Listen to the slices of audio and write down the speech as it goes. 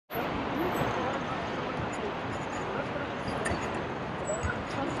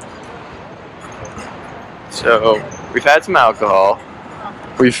So we've had some alcohol.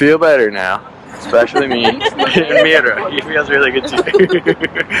 We feel better now, especially me. Mira, he feels really good too.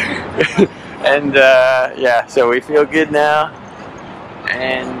 And yeah, so we feel good now.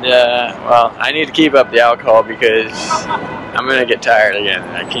 And well, I need to keep up the alcohol because I'm gonna get tired again.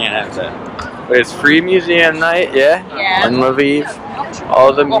 I can't have that. But it's free museum night, yeah? In Lviv.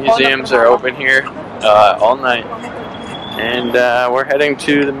 All the museums are open here all night. And we're heading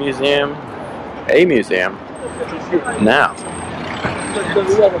to the museum, a museum, now.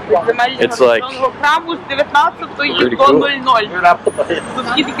 It's like pretty cool. And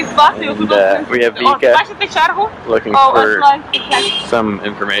we have Vika looking for some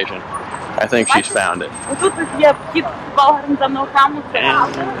information. I think she's found it. And, yeah,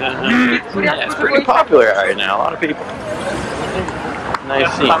 it's pretty popular right now. A lot of people.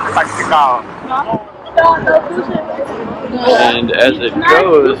 Nice scene. And as it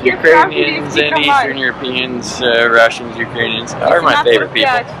goes, Ukrainians and Eastern Europeans, Russians, Ukrainians are my favorite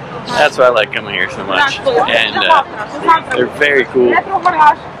people. That's why I like coming here so much. And they're very cool. And I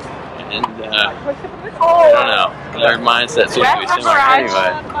don't know, their mindset seems to be similar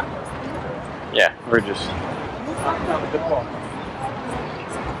anyway. Yeah, we're just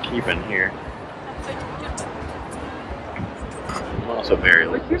keeping here. I'm also very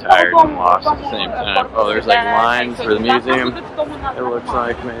tired and lost at the same time. Oh, there's like lines for the museum, it looks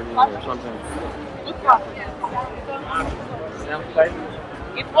like, maybe, or something.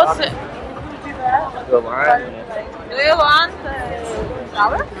 It was the line. Do you want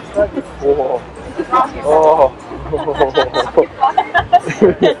flower? Oh. Oh.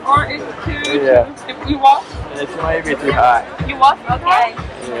 Or is it too, if you want? It's maybe too high. You want? Okay.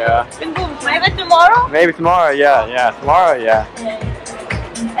 Yeah. Maybe tomorrow? Maybe tomorrow, yeah. Tomorrow, yeah.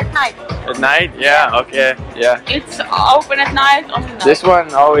 At night. At night? Yeah, okay, yeah. It's open at night, only night. This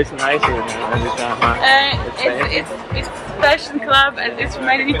one always nicer than every time, huh? It's fashion club and it's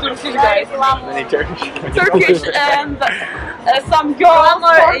mainly Turkish guys. Many Turkish. Turkish and some girls,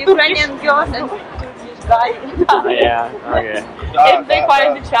 Ukrainian girls and Turkish guys. Yeah, okay. And they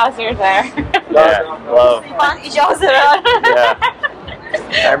find each other there. Yeah, love. Find each other. Yeah.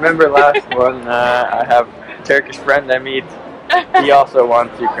 I remember last one, I have a Turkish friend I meet. He also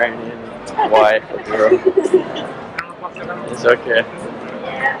wants Ukrainian wife or girl. It's okay.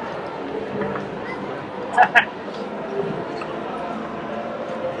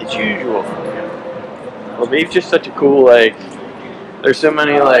 It's usual. Lviv's just such a cool, like, there's so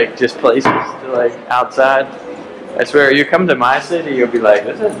many, like, just places to, like, outside. I swear, you come to my city, you'll be like,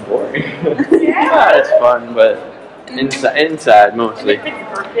 this is boring. Yeah, it's fun, but inside mostly.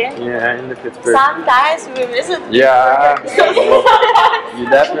 Yeah, in the Pittsburgh. Sometimes we visit. Yeah, you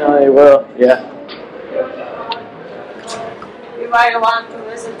definitely will. Yeah. You might want to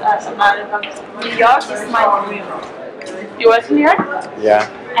visit America. New York is my dream. You was in New York? Yeah.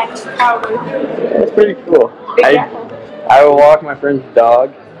 And how was it? It's pretty cool. I will walk my friend's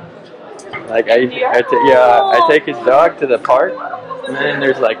dog. Like I take his dog to the park, and then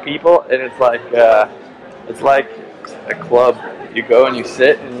there's like people, and it's like a club. You go and you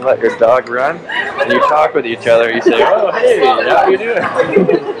sit and you let your dog run, and you talk with each other. You say, "Oh, hey, how you doing?"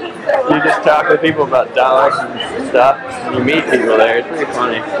 You just talk with people about dogs and stuff. And you meet people there. It's pretty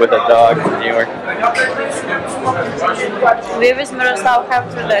funny with a dog in New York. We with Miroslav have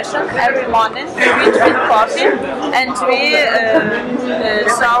tradition. Every morning we drink coffee and we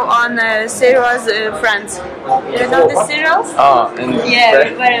saw on cereals Friends. You know the cereals? Oh, and yeah,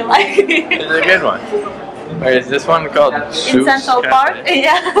 we very like it. It's a good one. Wait, is this one called In Central Park?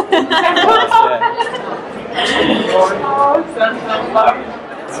 Yeah. Central Park.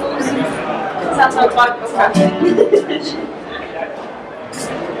 Central Park.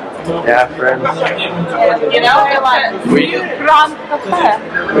 Yeah, friends. You know, we like Grand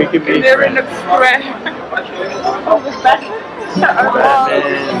Cafe. We could be We're in the square. Oh, the fashion?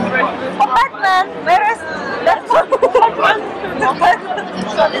 Batman. Where is that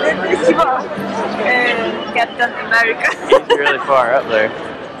Captain America. He's really far up there.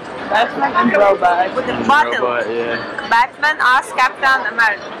 Batman and Robot. With the bottle. Robot, yeah. Batman asks Captain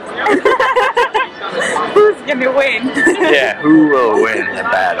America. Who's gonna win? Yeah, who will win the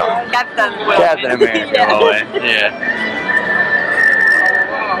battle? Captain will Captain America yeah. will win, yeah.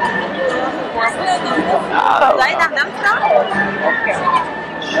 Oh. Light them now? Okay.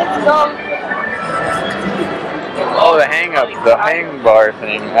 Let's go. Oh, the hang bar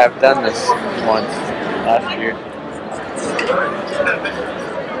thing. I've done this once last year.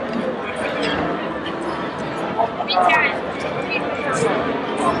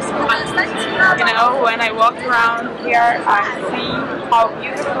 You know, when I walk around here, I see how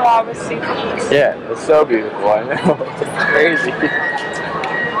beautiful our city is. Yeah, it's so beautiful. I know. It's crazy.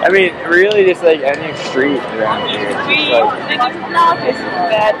 I mean, really, just like any street around here. We Like, didn't notice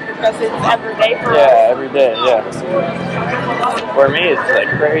that because it's every day for us. yeah, every day. Yeah. For me, it's like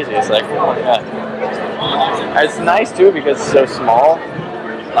crazy. It's like, oh my god. It's nice too because it's so small.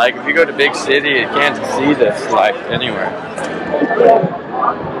 Like if you go to big city, you can't see this like anywhere.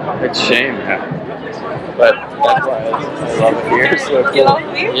 It's a shame, yeah. But that's why I love it here. It's so cool. You love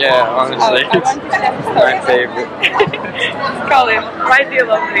Lviv? Yeah, honestly, it's my favorite. Colin, why do you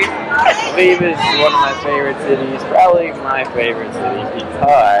love Lviv? Lviv is one of my favorite cities. Probably my favorite city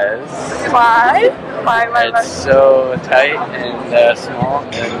because Why? Why? it's so tight and small,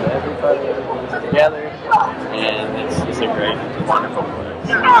 and everybody is together, and it's just a great, wonderful place.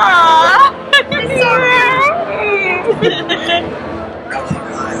 Aww.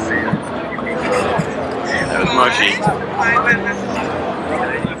 That was Moshi.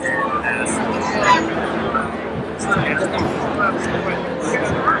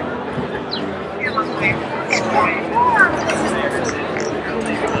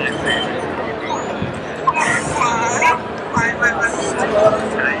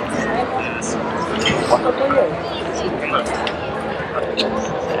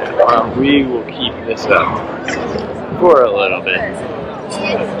 We will keep this up for a little bit.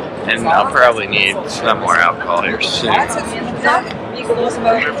 And I'll probably need some more alcohol here soon. What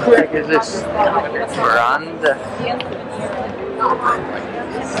is this? Brand?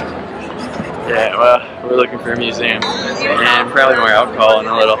 Yeah, well, we're looking for a museum. And probably more alcohol in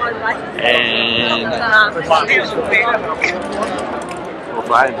a little. And we'll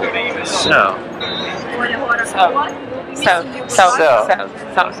find it. So.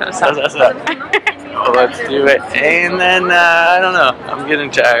 Well, let's do it. And then, I don't know, I'm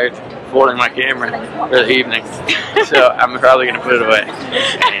getting tired holding my camera for the evening. So I'm probably going to put it away.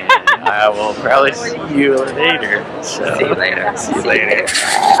 And I will probably see you later. So, see you later. See you later.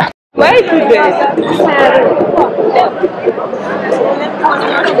 Wait a minute.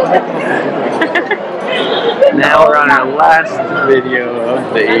 Now we're on our last video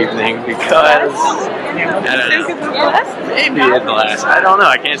of the evening because, I don't know, maybe it's the last. I don't know,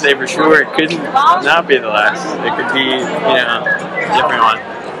 I can't say for sure. It could not be the last. It could be, you know, a different one.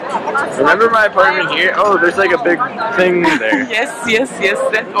 Remember my apartment here? Oh, there's like a big thing there. Yes,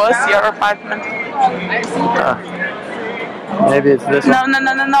 that was your apartment. Maybe it's this one.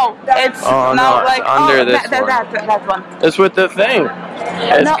 No. It's oh, now no, like it's under this one. That one. It's with the thing.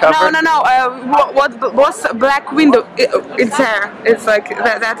 It's No. What was black window? It's there. It's like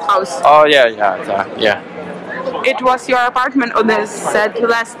that house. Oh yeah. It was your apartment on the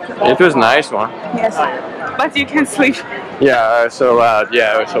last. It was a nice one. Yes, but you can sleep. Yeah, it was so loud.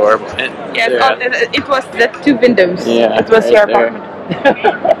 Yeah, it was horrible. Yes, it was the two windows. Yeah, it was right your there.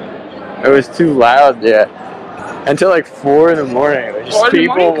 apartment. It was too loud. Yeah. Until like 4 in the morning. There's just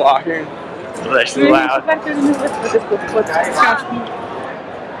people walking. It's loud.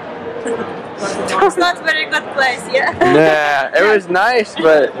 It was not a very good place, yeah. Nah, it was nice,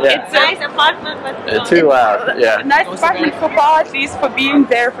 but yeah. It's a nice apartment, but it's too loud, yeah. Nice apartment for parties, for being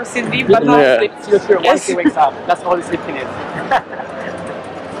there, for sitting, but not sleep. Once he wakes up, that's all he's sleeping in.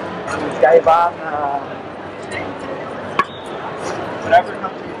 Whatever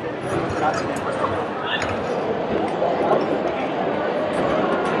comes to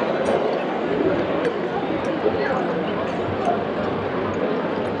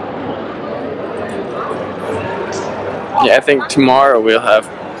Yeah, I think tomorrow we'll have.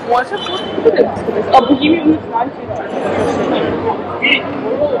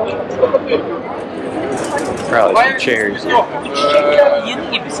 Probably some cherries.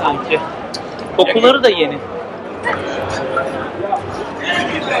 Yeni gibi sanki. Kokuları da yeni.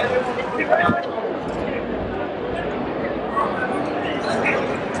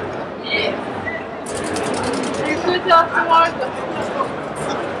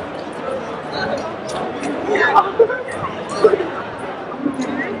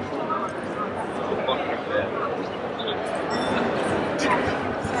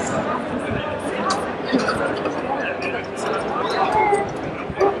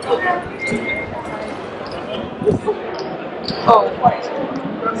 Oh,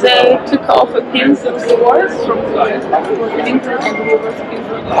 they took off a piece of the walls from the winter and we were speaking.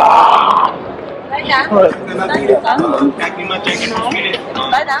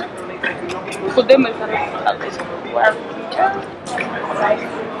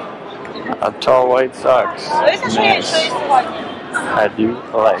 A tall white socks. Nice. I do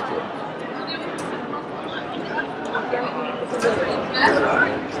like it.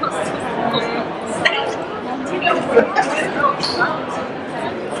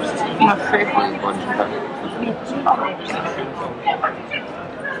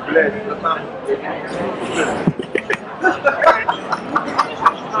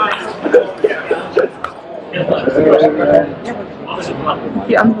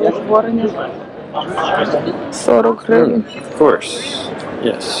 Of course.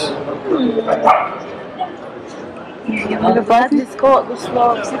 Yes.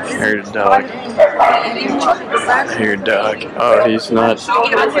 Heard a dog. Heard a dog. Oh, he's not.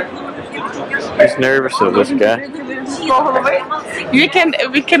 He's nervous of this guy. We can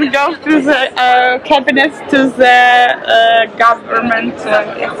go to the cabinet, to the government.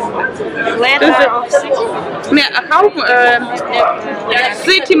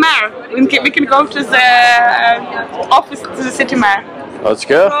 City mayor. We can go to the office to the city mayor. Let's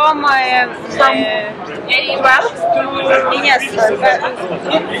go. From yes.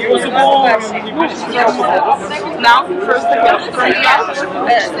 Now, first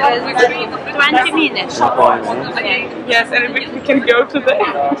 20 minutes. yes, and we can go to the.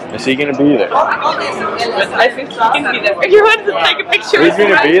 Is he gonna be there? I think he can be there. You want to take a picture? He's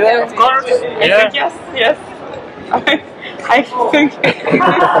gonna be there? Of course. I think yes. I think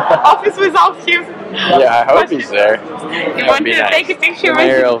office without him. Yeah, I hope he's there. You want to take a picture with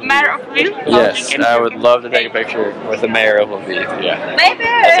the mayor of Lviv? Yes, I would love to take a picture with the mayor of Lviv. Yeah. Maybe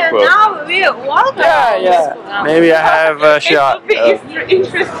now we walk. Yeah. Maybe I have a shot. It will be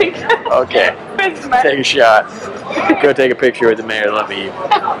interesting. Okay. Take a shot. Go take a picture with the mayor of Lviv.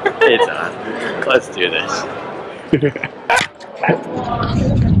 It's on. Let's do this.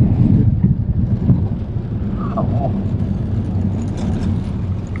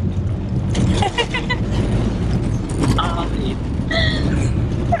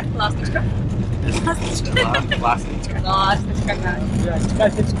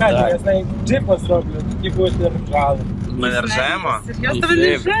 Чекайте, я з нею джипа зроблю, і будете ржали. Ми не ржемо? Серйозно, ви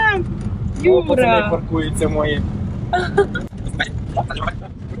не жем? Пацани Юра. паркуються мої.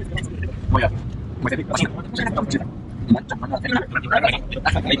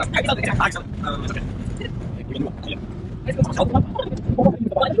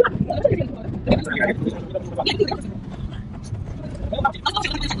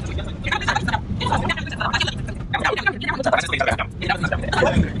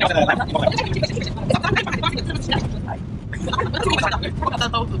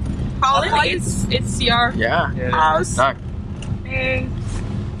 It's your Yeah. house. Knock.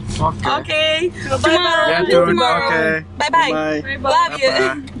 Okay. Yeah, dude. Okay. Bye-bye. Bye. Love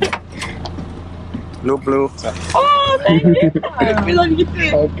you. Blue. Oh, thank you. We love you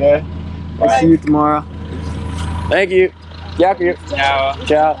too. Okay. I'll see you tomorrow. Thank you. Дякую. Ciao.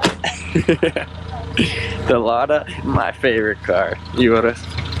 Ciao. The Lada, my favorite car. Юра.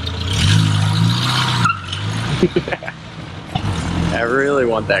 I really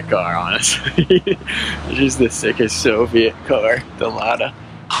want that car, honestly. It's just the sickest Soviet car, the Lada.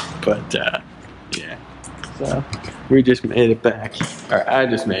 But, yeah. So, we just made it back. Or I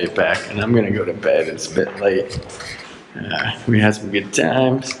just made it back, and I'm gonna go to bed. It's a bit late. We had some good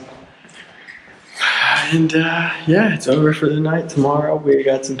times. And, yeah, it's over for the night. Tomorrow we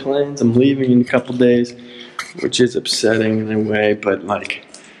got some plans. I'm leaving in a couple days, which is upsetting in a way, but, like,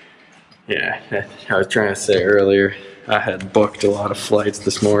 yeah, I was trying to say earlier, I had booked a lot of flights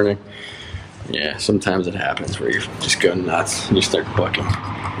this morning. Yeah, sometimes it happens where you just go nuts and you start booking.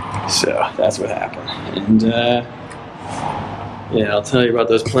 So that's what happened. And yeah, I'll tell you about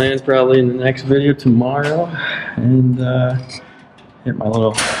those plans probably in the next video tomorrow. And hit my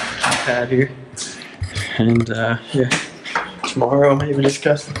little pad here. And yeah, tomorrow maybe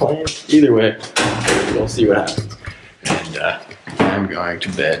discuss the plans. Either way, we'll see what happens. And I'm going to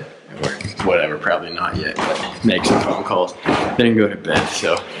bed. Or whatever, probably not yet, but make some phone calls, then go to bed.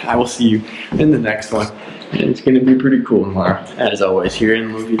 So I will see you in the next one, and it's going to be pretty cool tomorrow. As always, here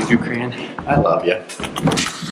in Lviv Ukraine, I love you.